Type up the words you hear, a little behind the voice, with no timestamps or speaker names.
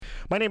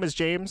My name is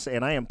James,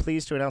 and I am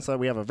pleased to announce that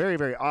we have a very,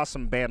 very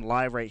awesome band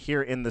live right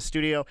here in the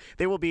studio.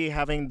 They will be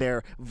having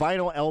their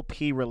vinyl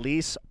LP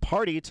release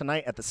party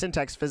tonight at the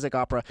Syntax Physic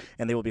Opera,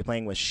 and they will be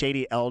playing with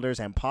Shady Elders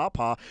and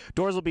Paw.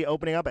 Doors will be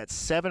opening up at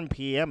 7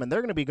 p.m., and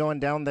they're going to be going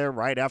down there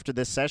right after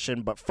this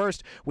session. But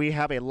first, we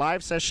have a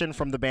live session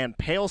from the band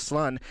Pale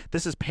Sun.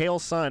 This is Pale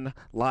Sun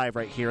live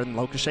right here in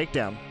Locust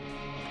Shakedown.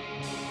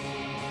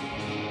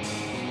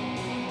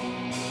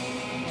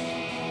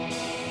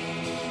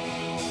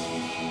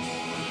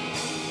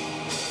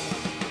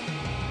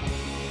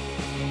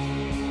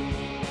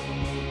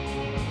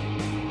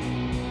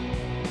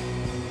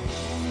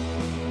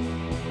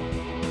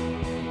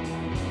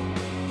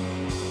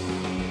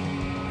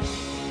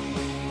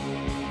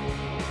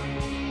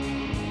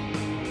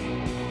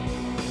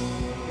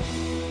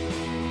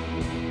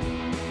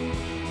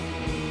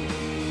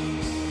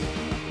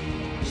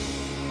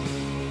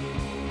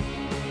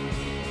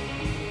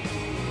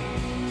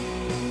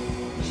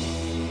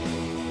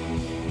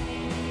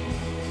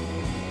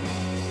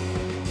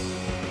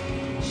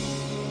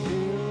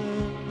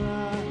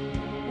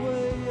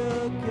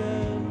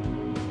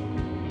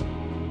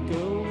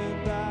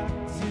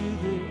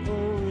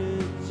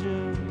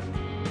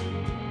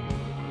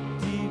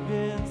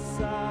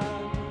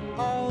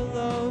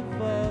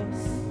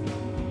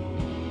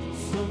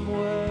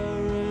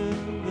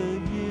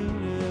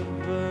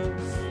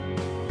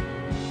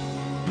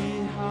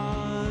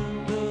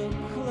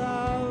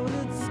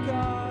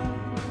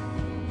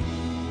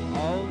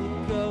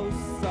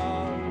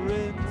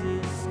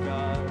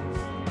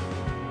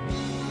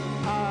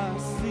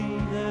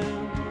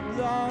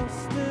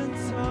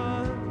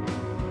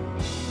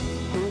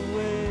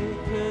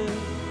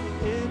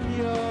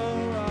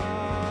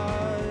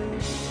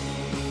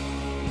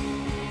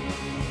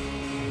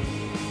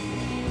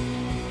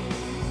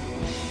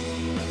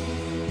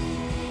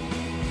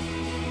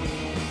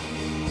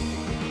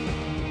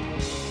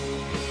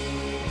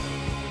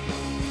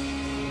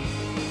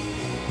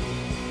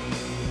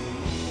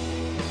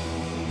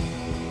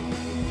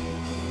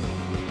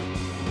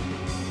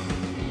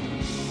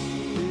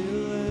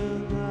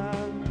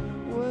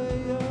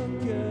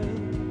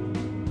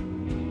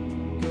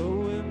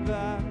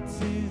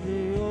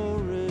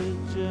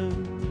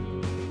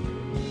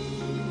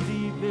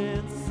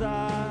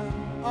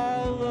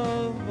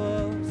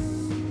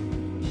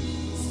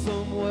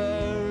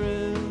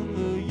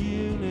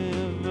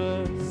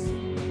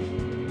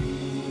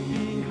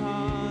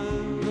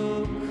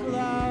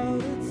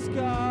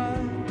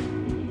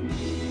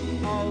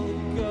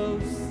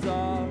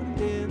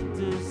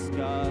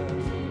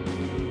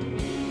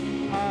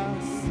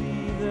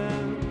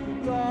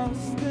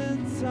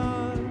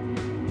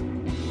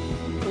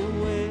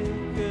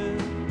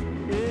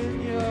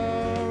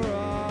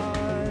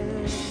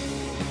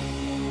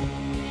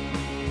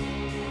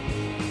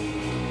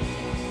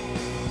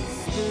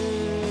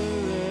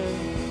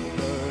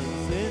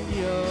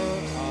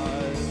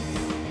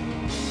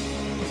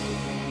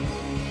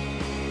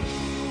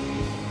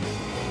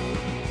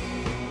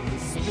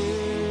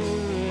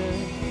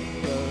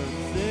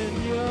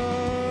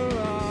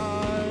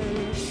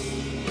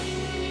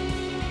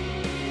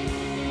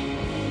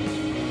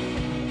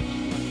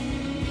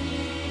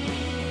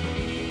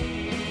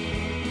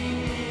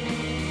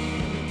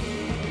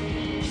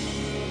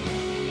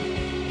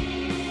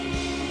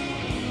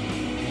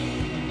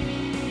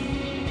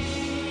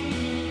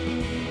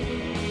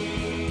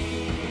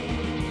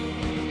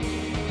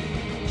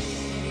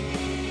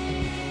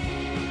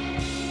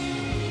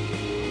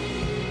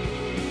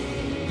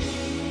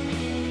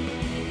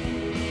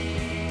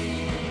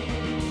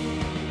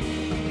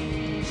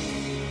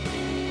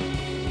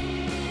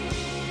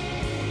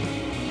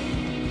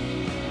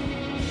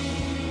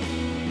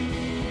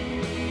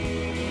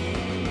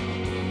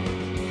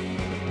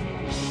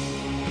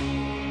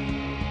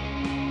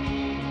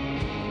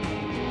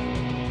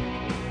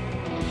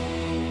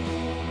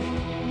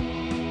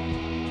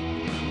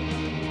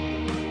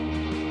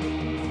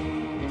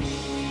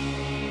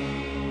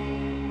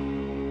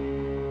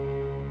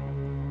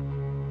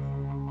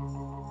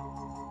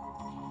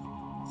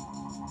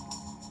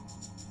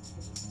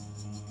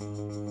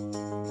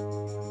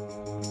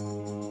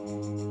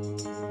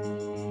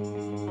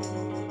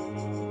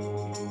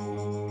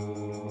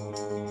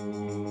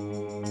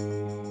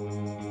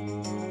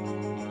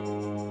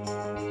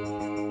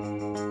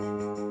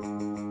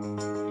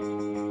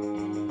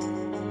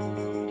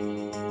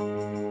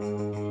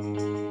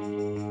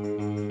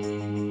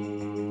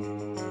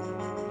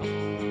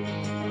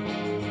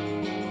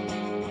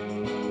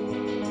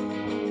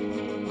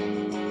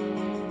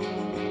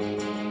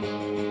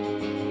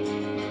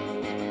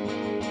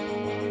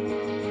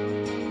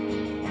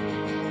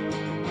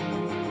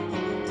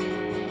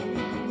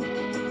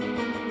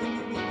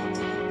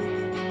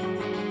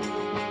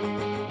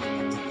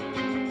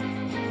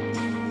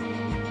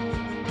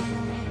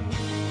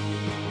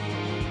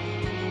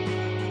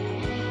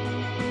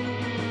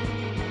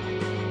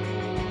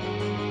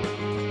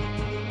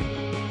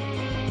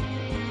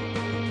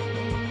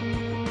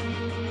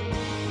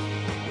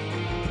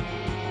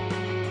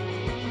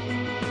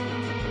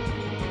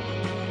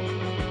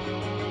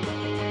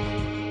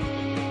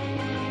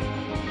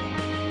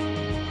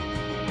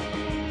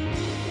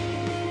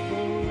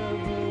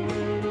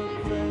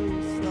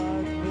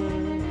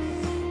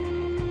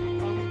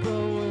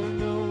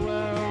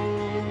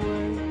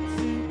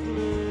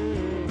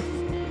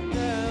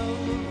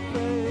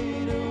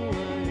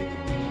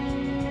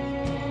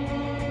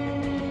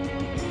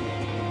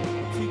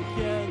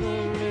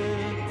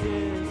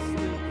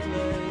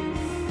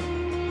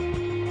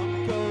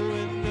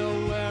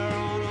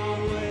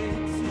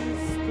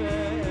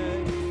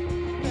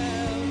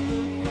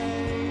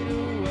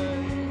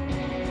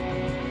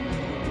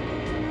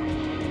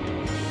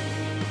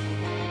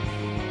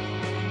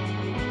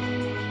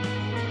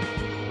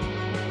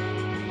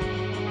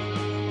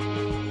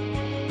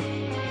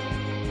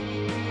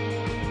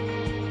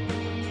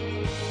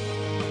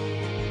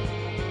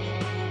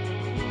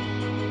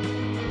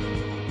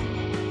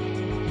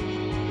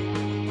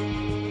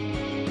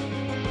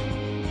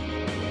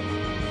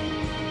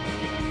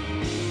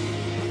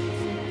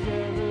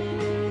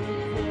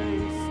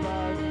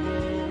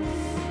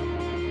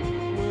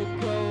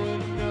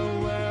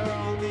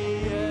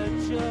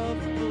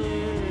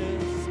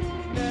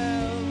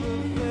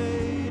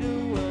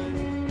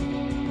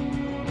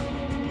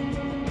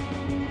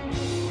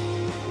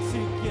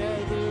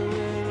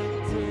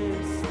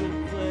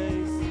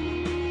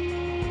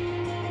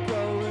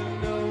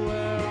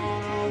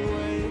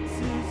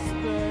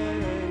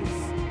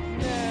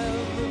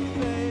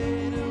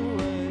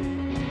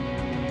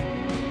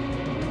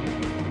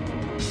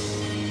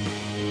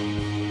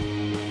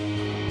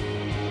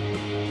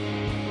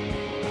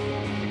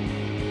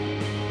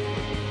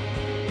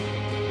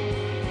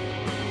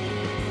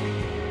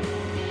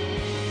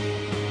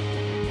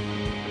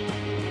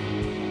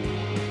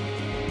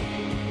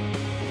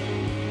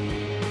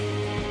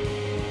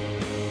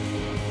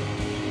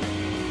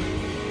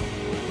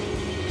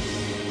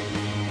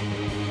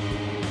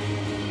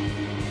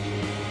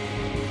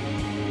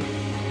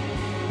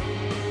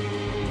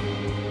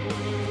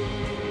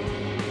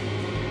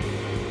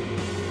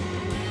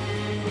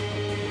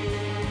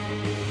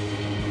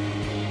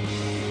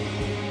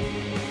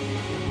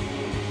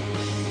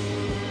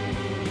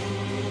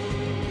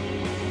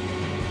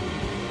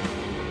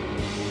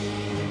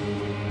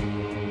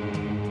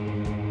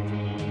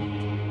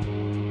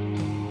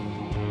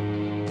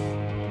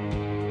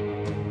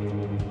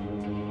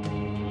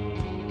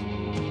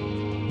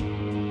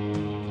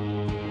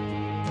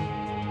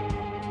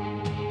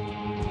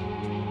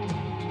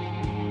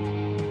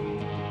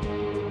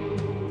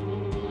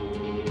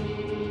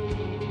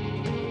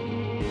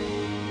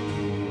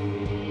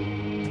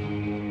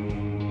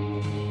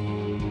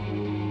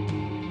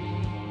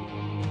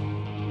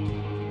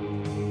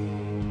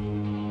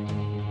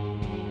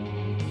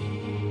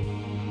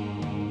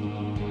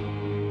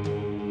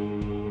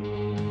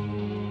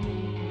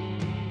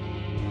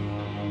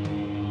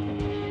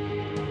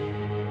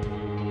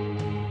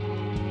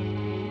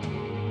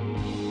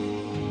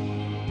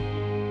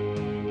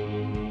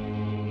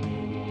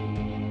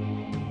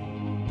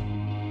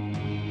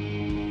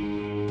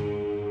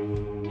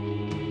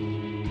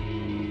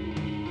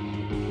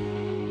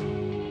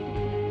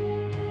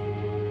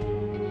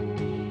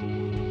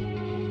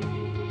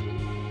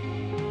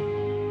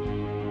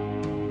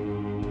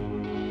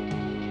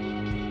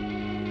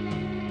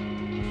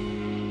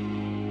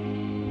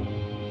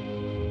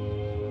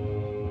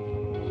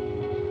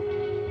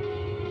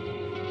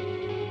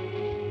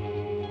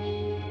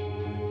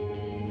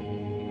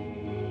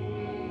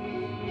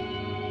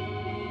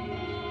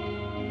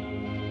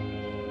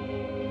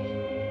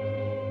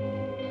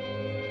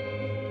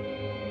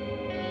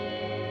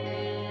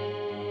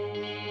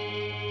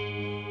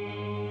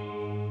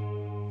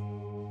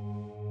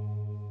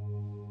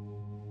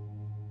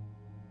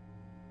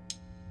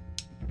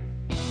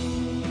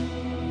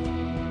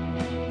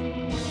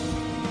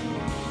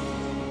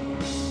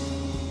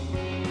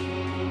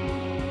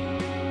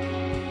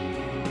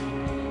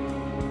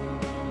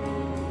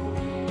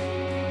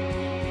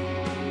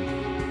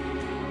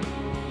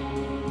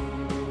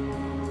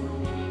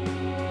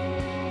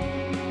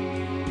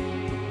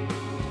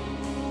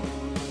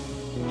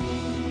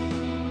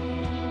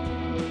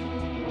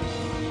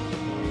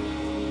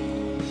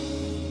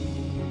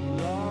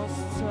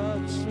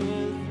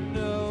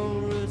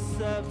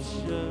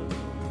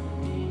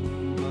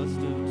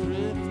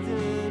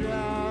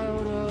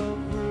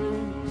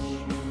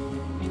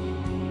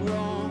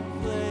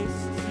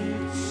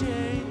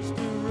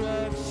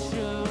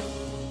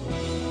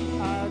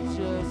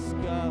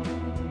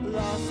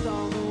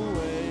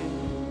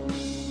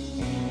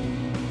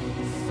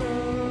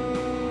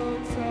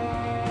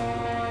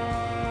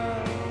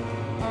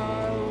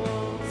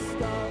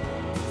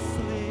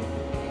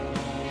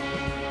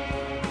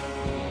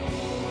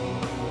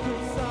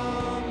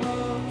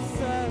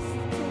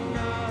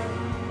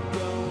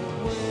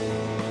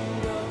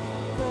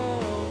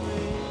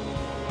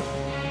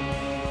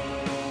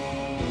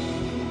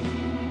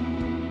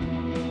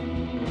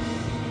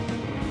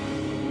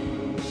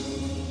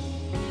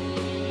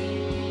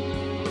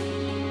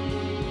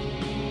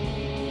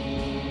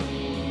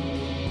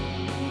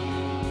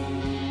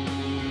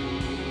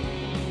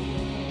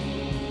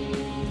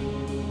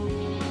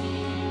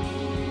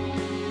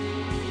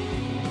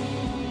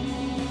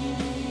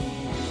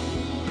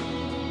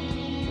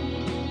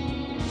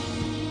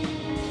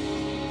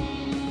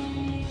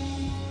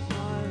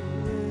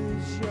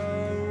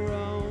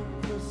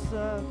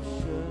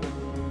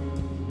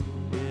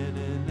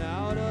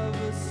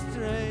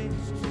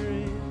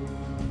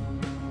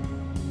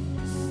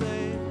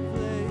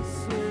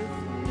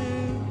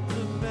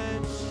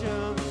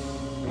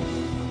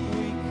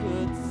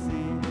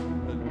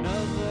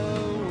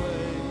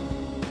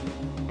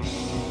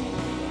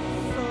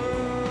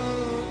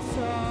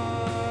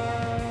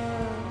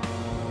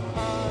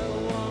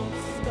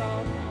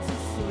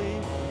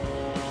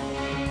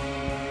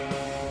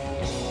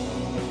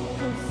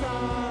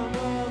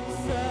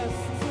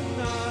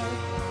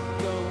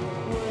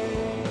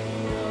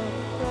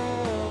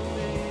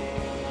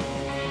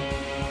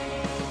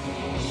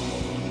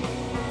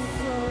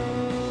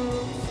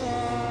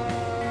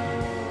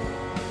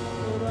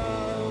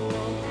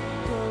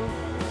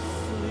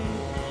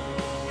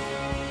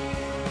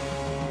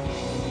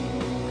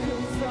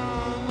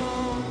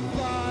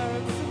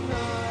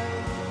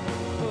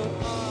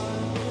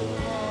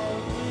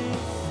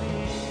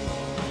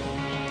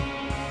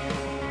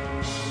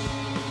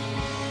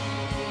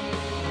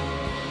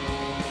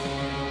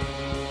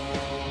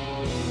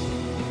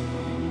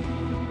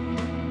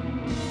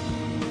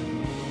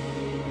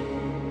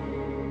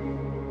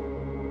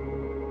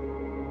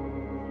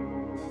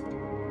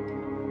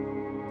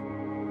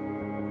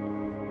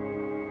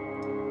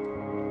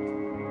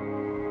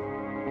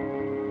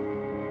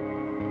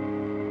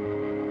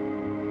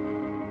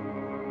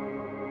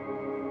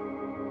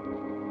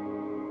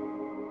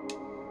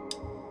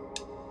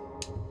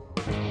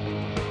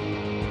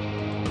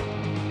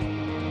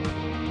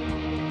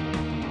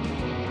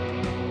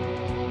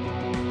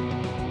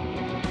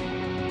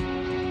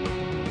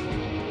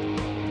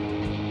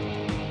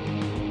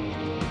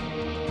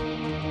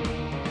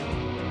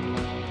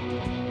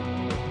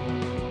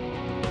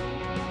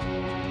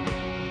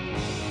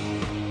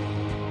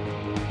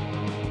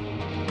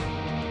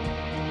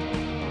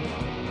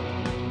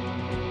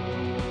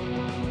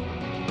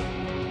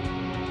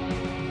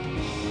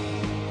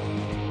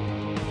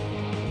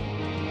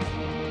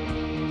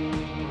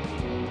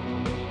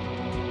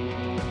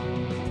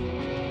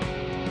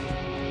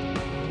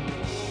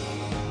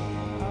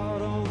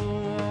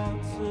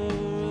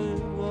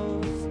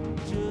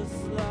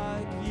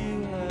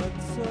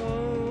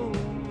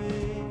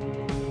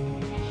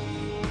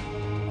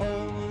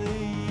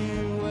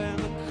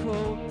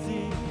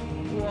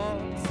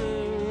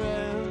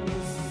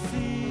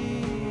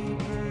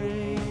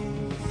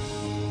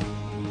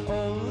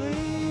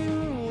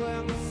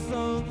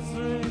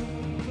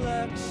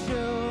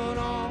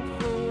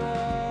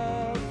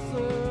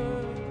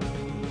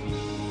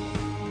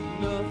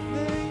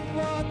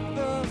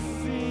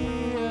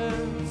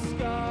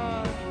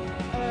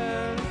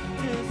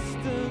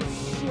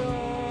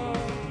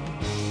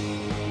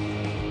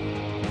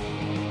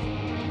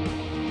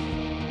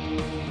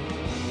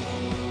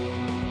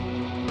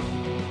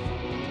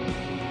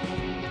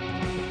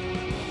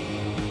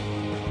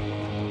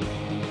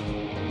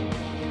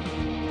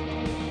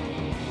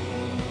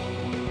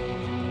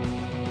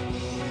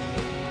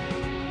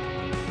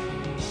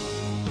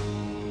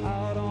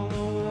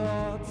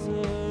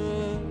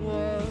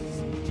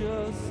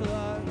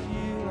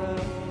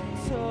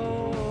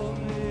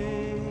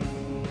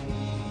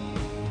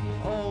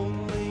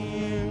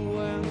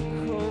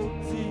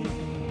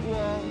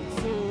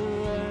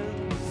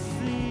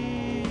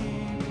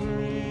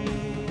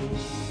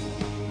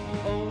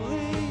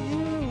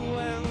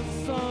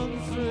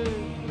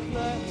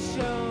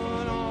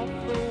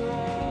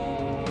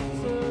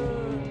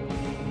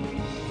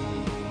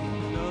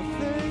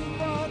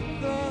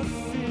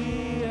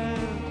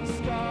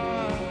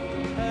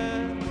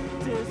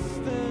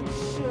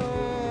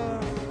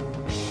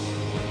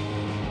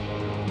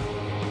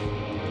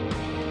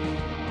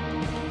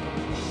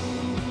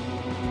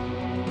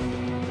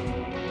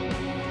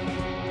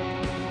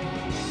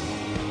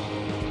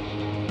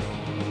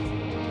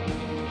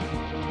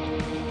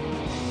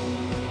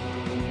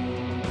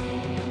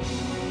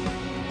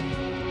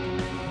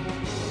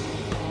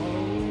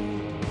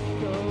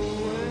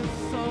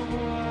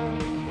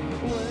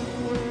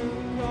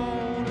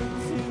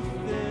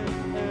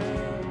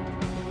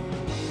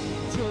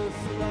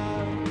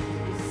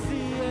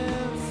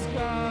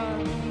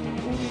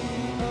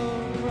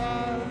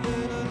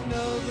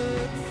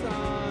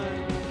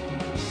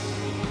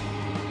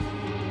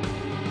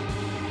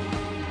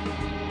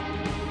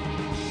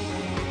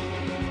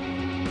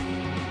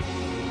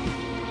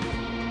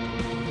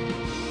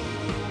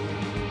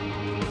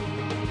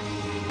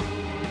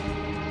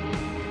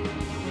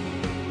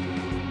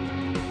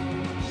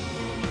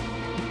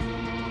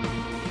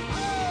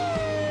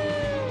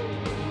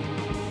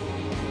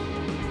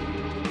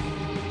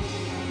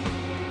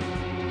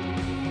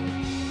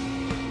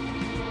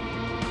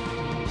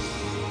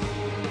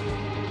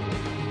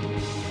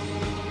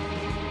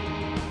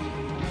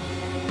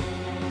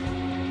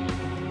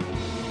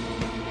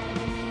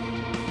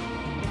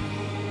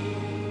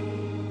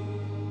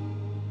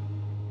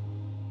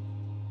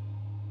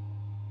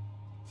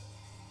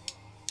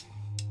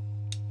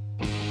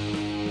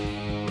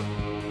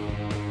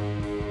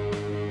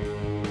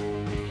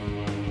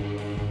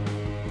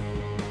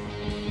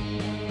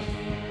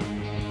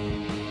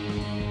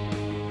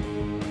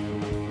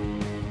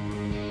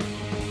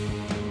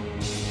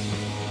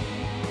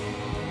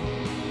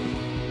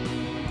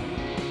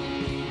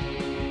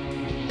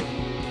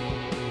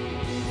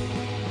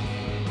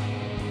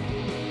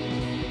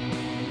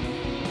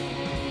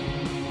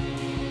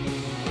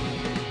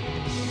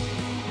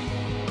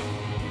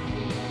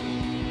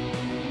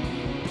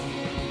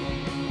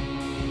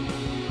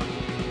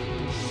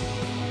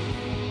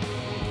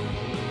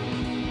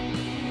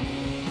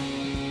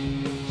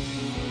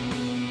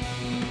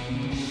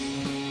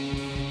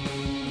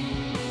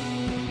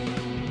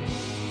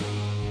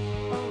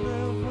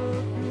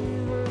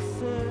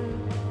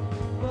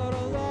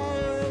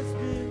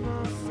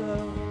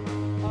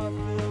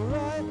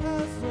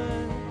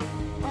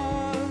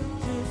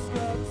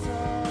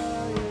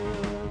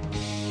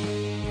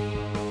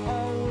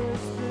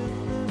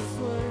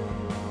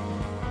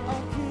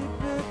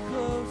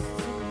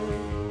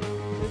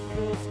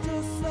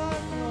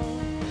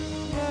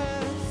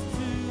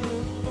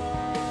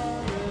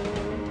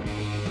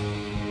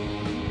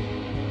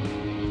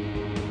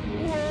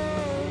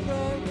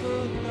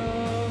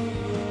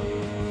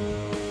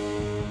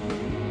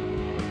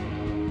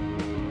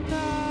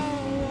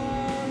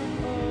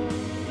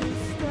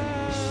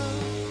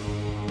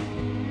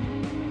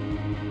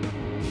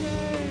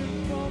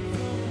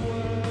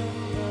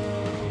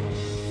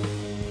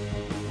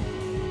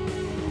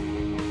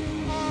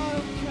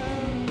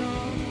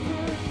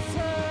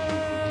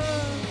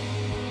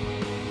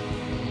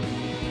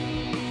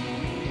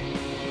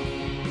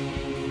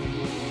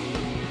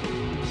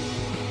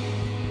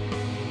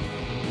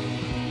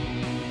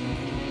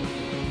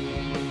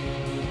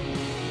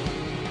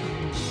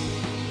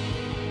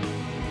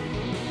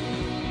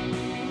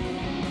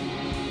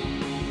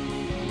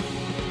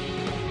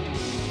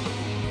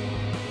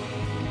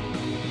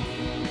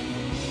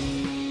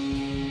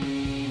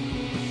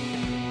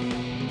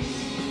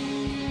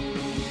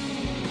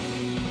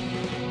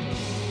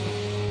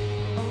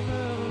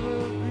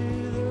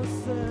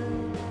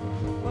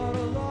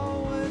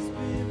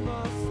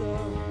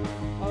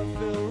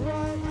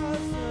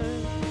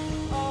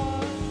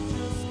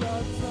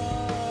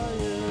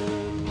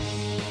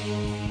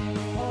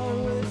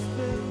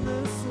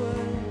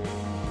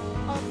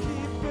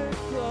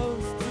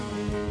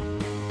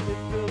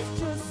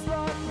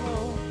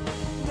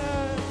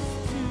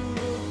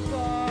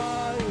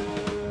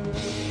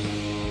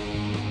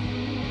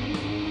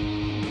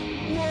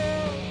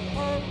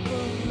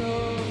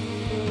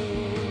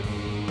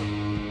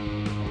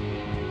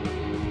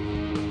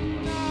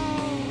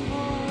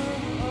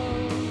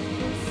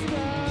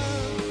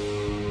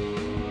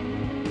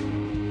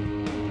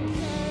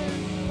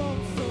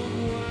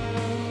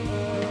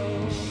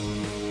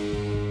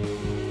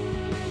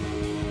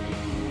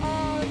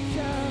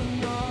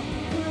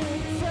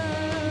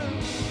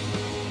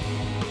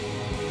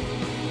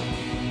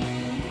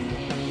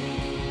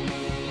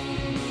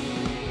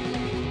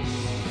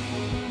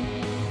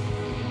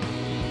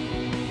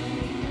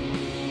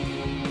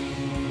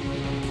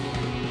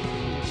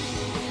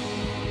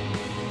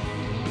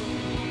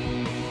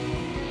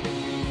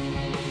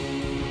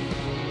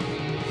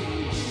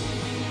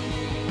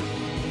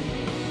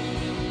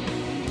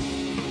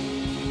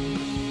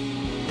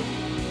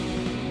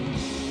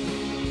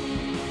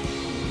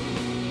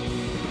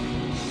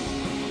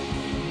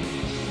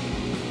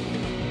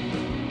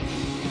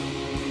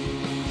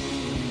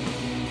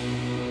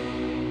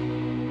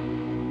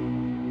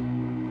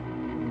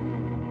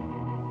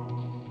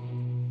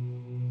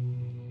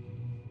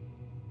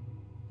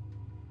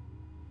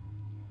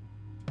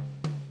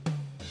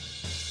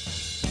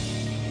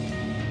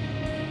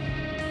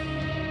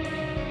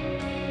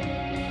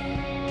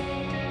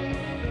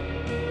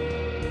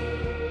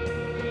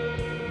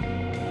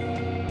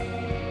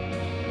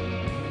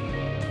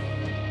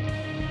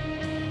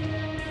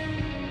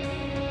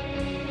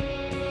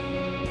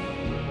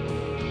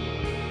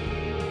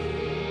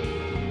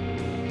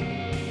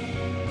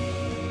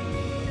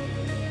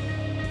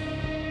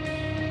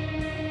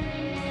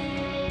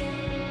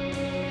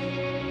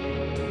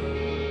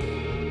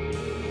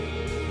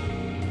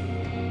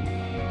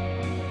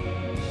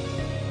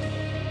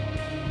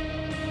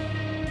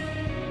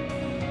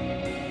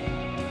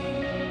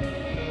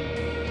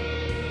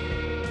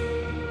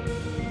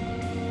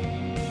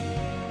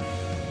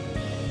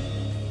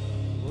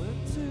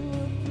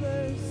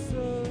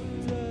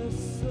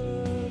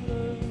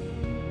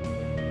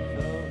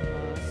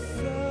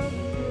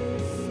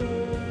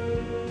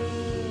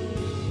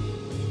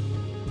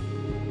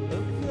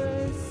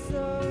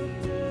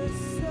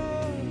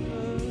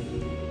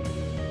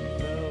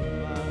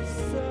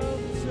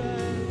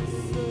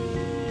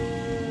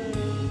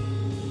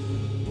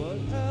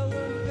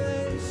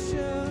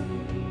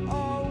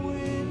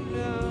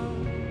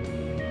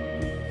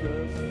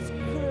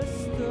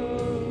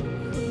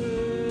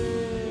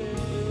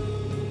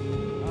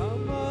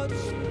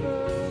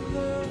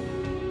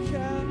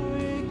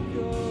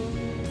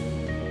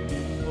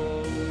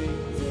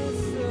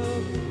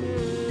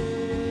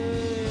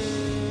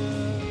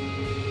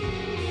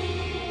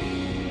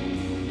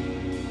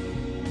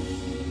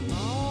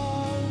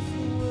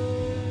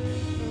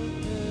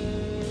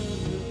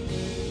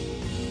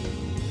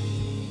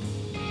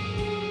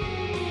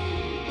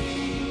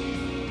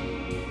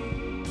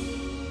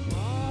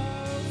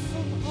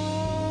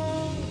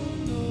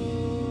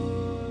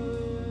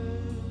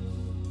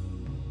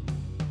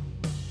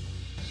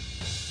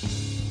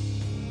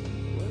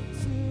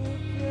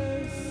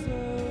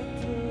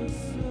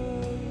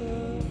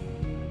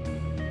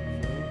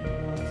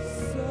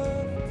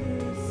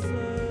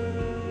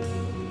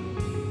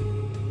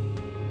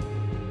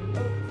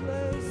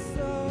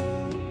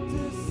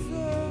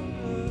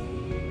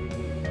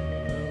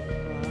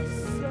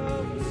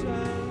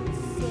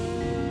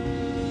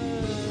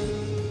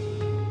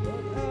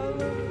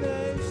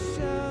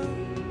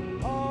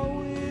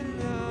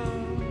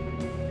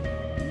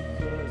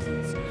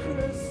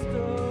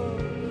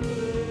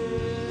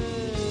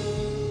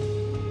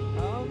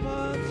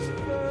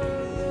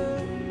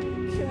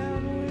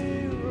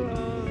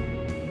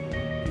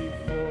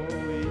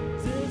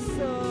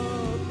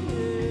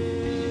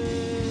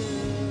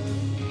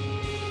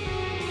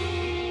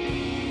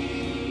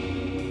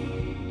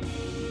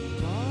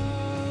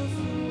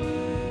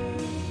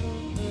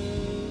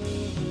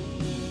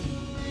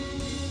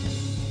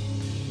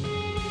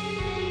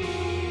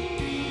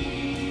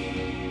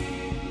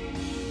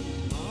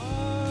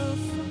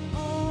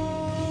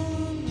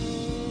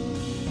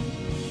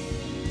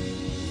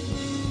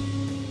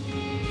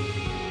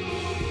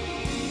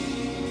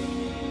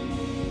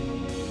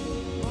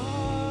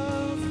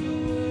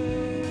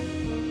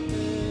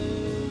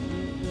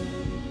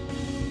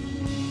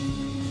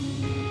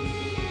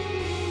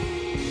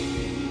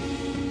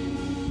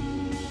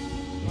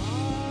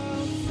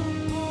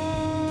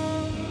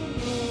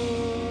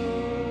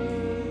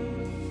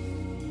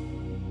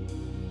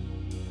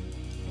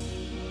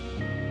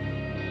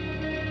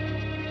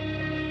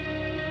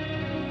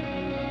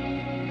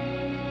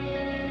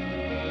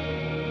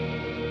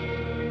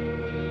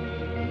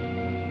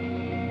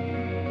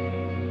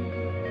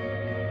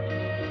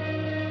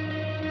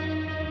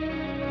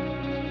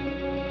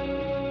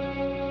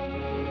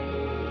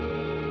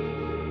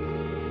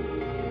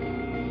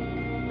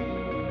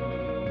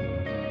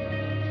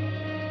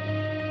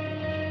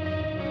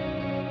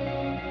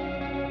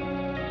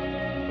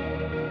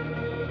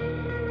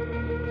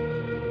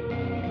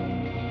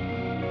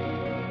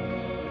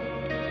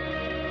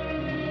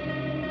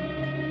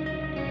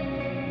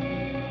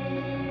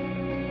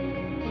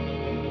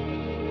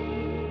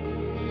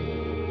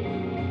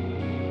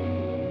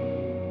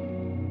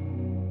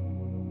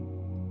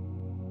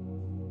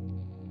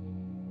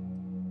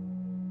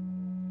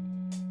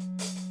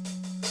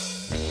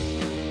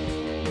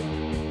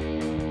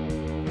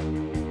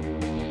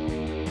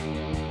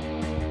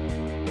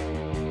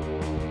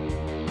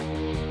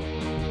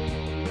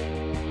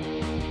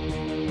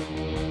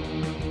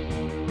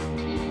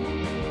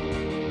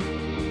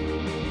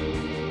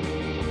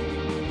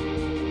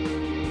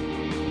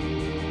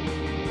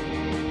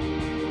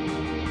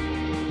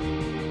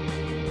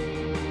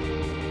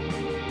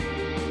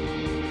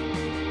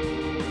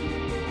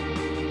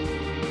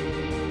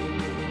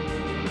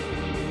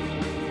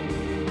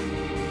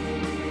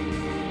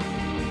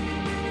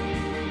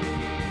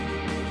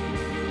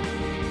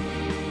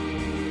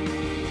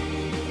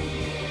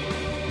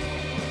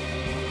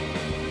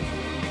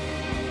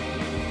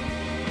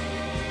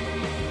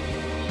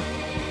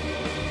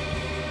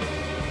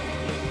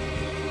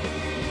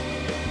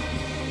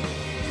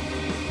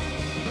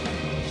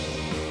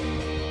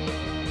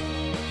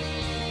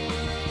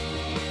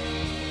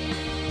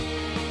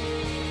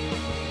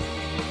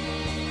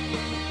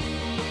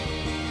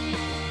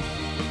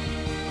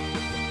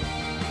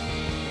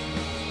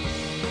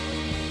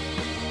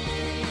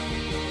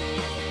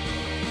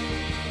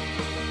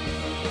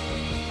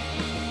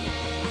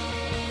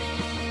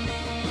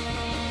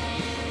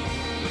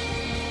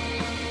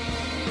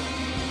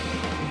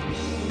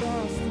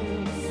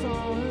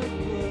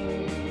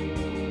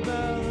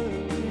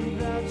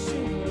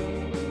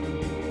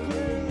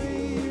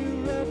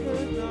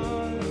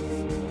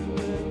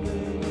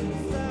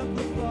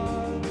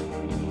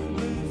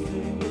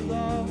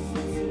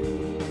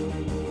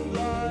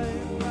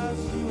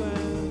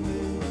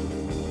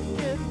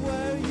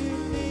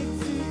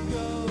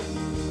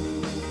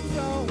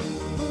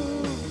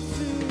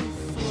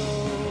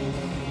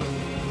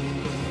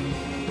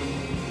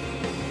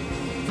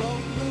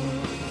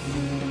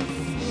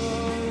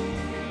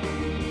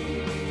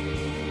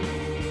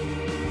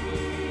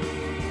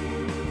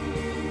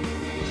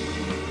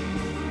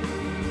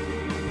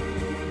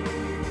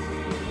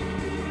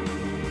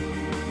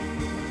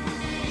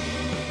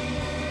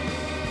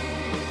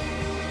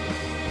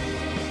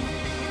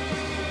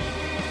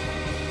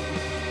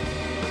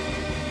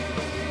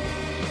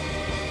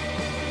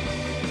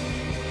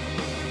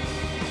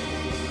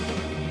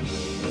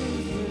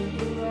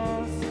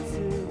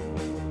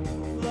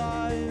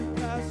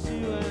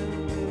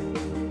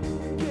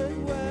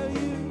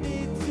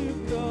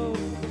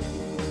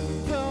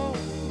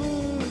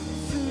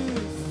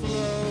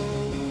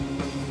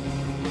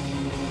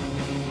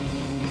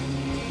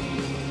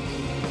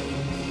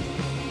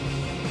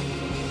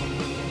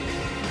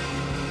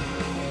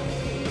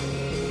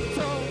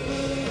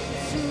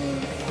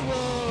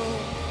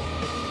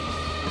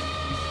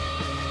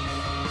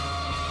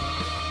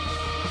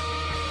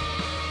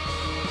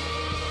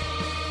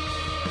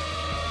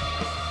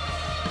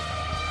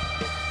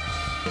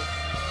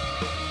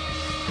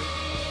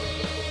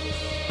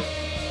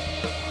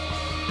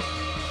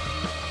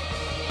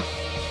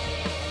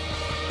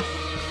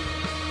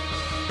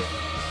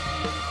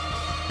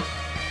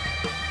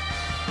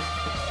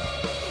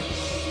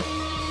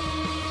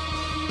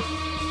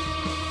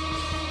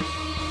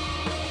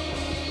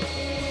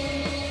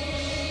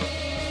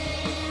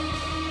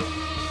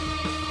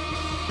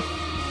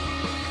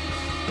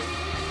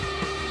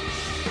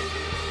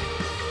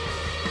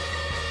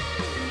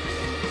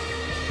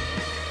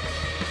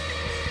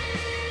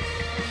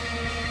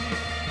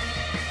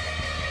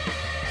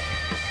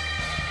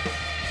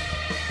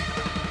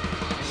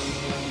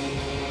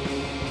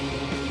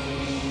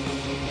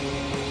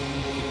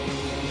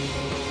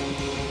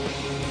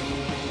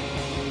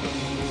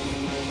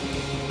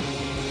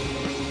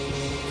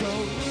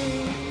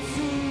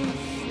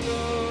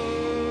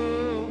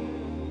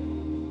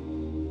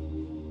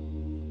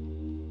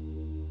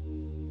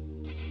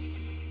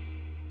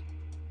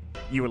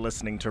 You are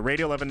listening to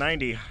Radio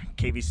 1190,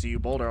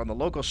 KVCU Boulder on the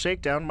local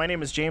shakedown. My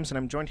name is James, and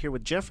I'm joined here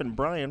with Jeff and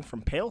Brian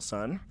from Pale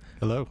Sun.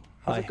 Hello.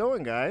 How's it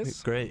going,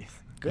 guys? Great.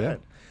 Good. Yeah.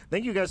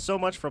 Thank you guys so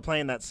much for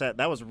playing that set.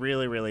 That was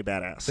really, really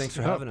badass. Thanks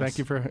for having us. Thank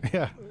you for,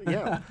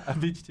 yeah. I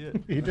beat you to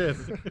it. You did.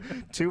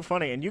 Too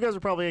funny. And you guys are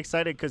probably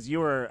excited because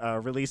you are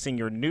releasing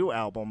your new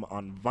album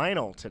on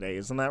vinyl today.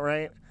 Isn't that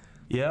right?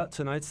 Yeah,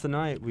 tonight's the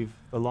night. We've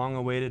a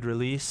long-awaited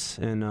release,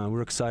 and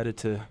we're excited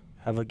to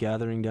have a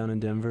gathering down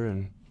in Denver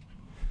and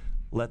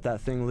let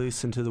that thing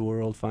loose into the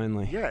world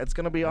finally. Yeah, it's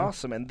going to be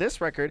awesome. And this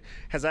record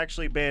has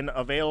actually been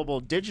available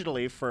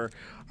digitally for,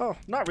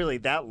 not really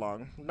that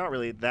long. Not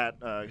really that,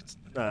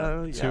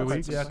 2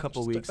 weeks? Yeah, a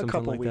couple weeks. A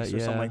couple weeks or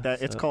something like that.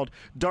 So. It's called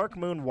Dark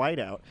Moon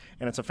Whiteout,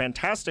 and it's a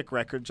fantastic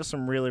record. Just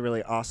some really,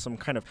 really awesome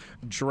kind of,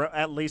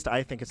 at least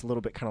I think it's a little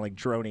bit kind of like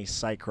droney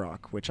psych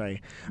rock, which I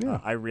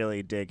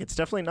really dig. It's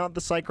definitely not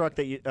the psych rock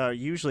that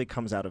usually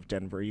comes out of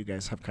Denver. You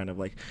guys have kind of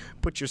like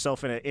put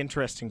yourself in an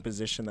interesting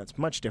position that's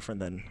much different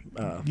than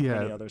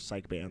many other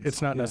psych bands.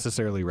 It's not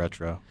necessarily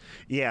retro.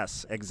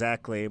 Yes,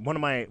 exactly. One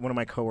of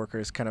my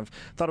coworkers kind of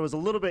thought it was a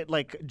little bit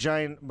like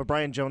Brian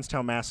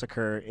Jonestown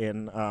Massacre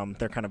in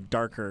their kind of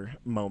darker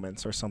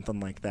moments or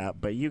something like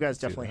that. But you guys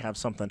definitely have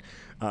something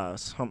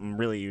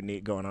really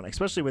unique going on,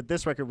 especially with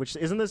this record. Which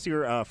isn't this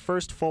your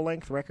first full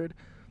length record?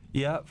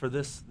 Yeah, for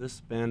this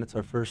band, it's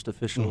our first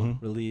official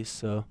release.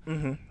 So,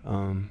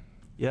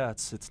 yeah,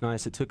 it's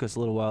nice. It took us a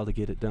little while to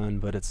get it done,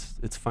 but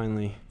it's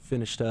finally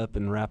finished up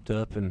and wrapped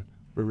up, and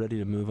we're ready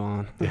to move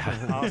on.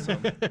 Yeah.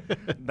 Awesome.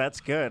 That's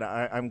good.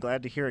 I'm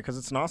glad to hear it because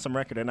it's an awesome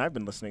record, and I've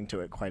been listening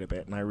to it quite a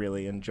bit, and I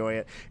really enjoy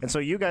it. And so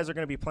you guys are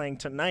going to be playing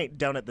tonight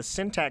down at the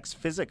Syntax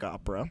Physic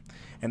Opera,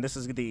 and this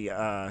is the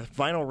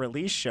vinyl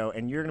release show,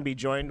 and you're going to be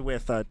joined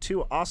with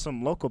two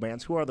awesome local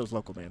bands. Who are those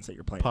local bands that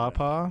you're playing with?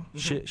 Pawpaw?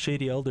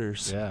 Shady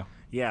Elders. Yeah.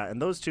 Yeah,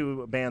 and those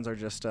two bands are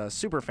just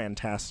super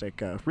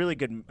fantastic, really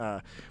good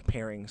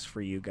pairings for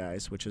you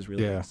guys, which is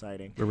really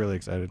exciting. We're really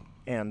excited.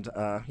 And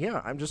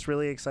I'm just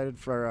really excited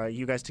for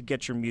you guys to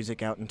get your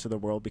music out into the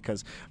world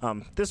because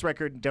this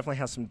record definitely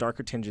has some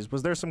darker tinges.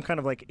 Was there some kind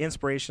of like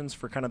inspirations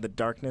for kind of the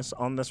darkness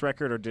on this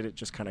record, or did it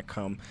just kind of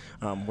come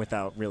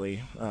without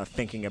really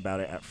thinking about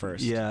it at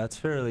first? Yeah, it's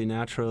fairly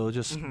natural.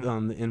 Just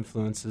the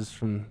influences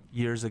from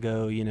years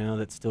ago,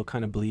 that still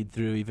kind of bleed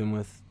through even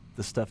with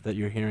the stuff that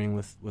you're hearing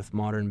with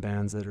modern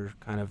bands that are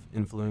kind of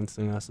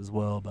influencing us as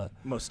well. But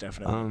most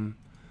definitely.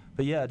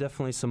 But yeah,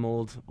 definitely some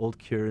old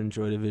Cure and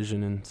Joy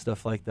Division and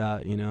stuff like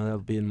that. That'll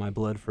be in my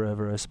blood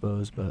forever, I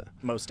suppose. But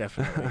most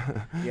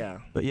definitely, yeah.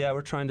 But yeah,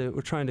 we're trying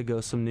to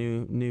go some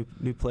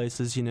new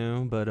places,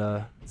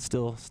 But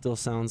still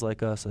sounds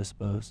like us, I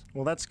suppose.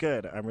 Well, that's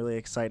good. I'm really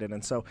excited.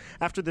 And so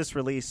after this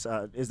release,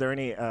 is there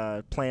any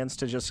plans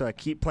to just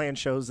keep playing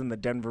shows in the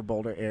Denver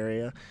Boulder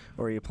area,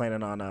 or are you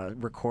planning on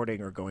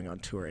recording or going on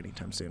tour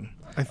anytime soon?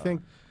 I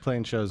think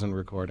playing shows and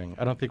recording.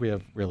 I don't think we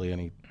have really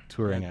any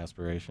touring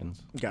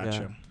aspirations.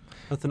 Gotcha. Yeah.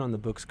 Nothing on the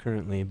books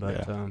currently,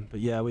 but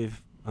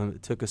we've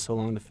it took us so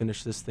long to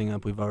finish this thing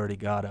up. We've already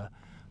got a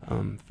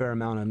fair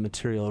amount of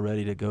material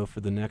ready to go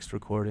for the next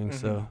recording,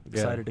 so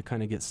excited to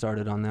kind of get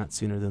started on that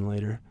sooner than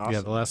later. Awesome.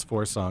 Yeah, the last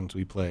 4 songs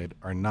we played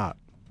are not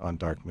on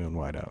Dark Moon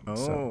Whiteout.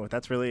 Oh,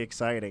 that's really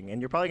exciting.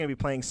 And you're probably going to be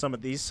playing some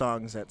of these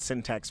songs at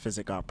Syntax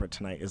Physic Opera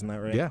tonight, isn't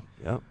that right? Yeah.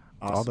 Yep.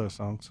 Awesome. All those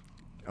songs.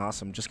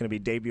 Awesome. Just going to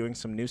be debuting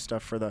some new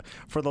stuff for the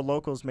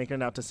locals, making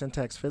it out to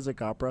Syntax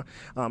Physic Opera.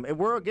 And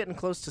we're getting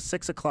close to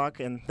 6 o'clock,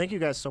 and thank you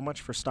guys so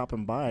much for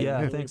stopping by. Yeah,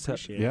 I really thanks.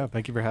 appreciate it. Yeah,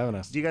 thank you for having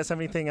us. Do you guys have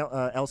anything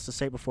else to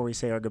say before we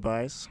say our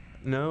goodbyes?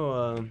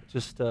 No,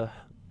 just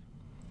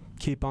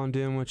keep on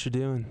doing what you're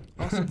doing.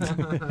 Awesome.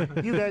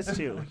 You guys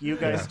too. You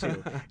guys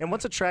too. And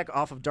what's a track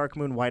off of Dark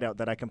Moon Whiteout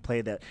that I can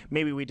play that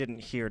maybe we didn't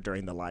hear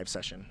during the live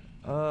session?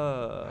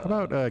 How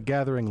about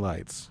Gathering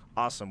Lights?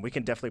 Awesome. We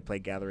can definitely play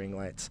Gathering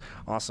Lights.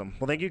 Awesome.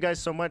 Well, thank you guys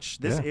so much.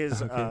 This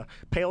is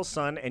Pale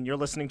Sun, and you're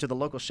listening to the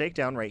local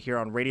shakedown right here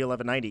on Radio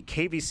 1190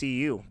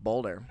 KVCU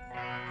Boulder.